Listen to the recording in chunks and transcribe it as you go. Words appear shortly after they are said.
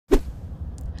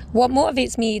What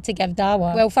motivates me to give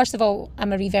Dawah? Well, first of all,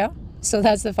 I'm a Revert, so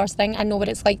that's the first thing. I know what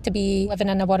it's like to be living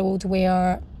in a world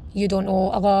where you don't know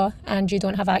Allah and you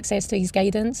don't have access to His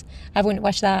guidance. I wouldn't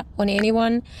wish that on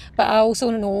anyone. But I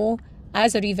also know,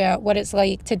 as a Revert, what it's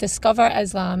like to discover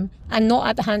Islam, and not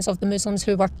at the hands of the Muslims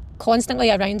who were constantly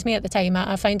around me at the time.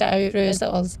 I found it out through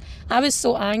visitors. I was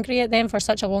so angry at them for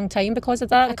such a long time because of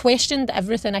that. I questioned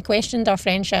everything. I questioned our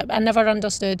friendship. I never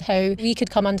understood how we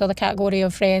could come under the category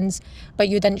of friends, but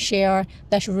you didn't share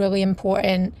this really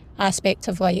important aspect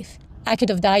of life. I could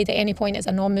have died at any point as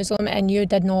a non-Muslim and you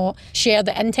did not share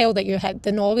the intel that you had,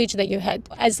 the knowledge that you had.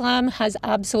 Islam has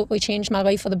absolutely changed my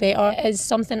life for the better. It is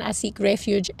something I seek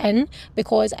refuge in,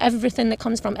 because everything that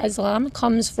comes from Islam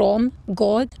comes from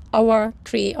God, our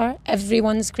creator,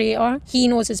 everyone's creator. He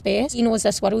knows us best. He knows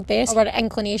this world best, our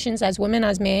inclinations as women,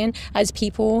 as men, as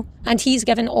people. And He's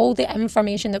given all the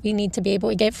information that we need to be able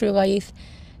to get through life,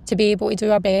 to be able to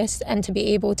do our best and to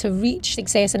be able to reach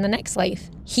success in the next life.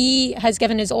 He has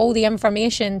given us all the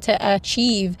information to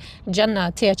achieve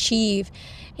Jannah, to achieve,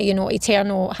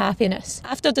 eternal happiness.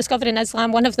 After discovering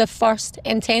Islam, one of the first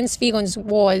intense feelings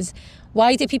was,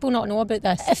 why do people not know about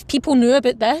this? If people knew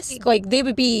about this, they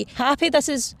would be happy. This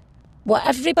is what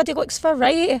everybody looks for,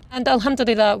 right? And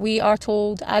alhamdulillah, we are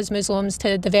told as Muslims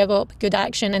to develop good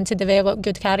action and to develop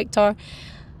good character.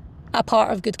 A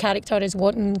part of good character is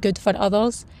wanting good for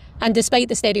others. And despite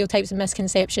the stereotypes and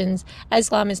misconceptions,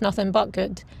 Islam is nothing but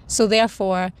good. So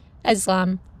therefore,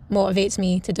 Islam motivates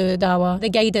me to do Dawah. The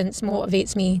guidance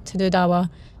motivates me to do Dawah.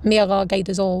 May Allah guide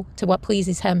us all to what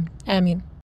pleases Him. Ameen.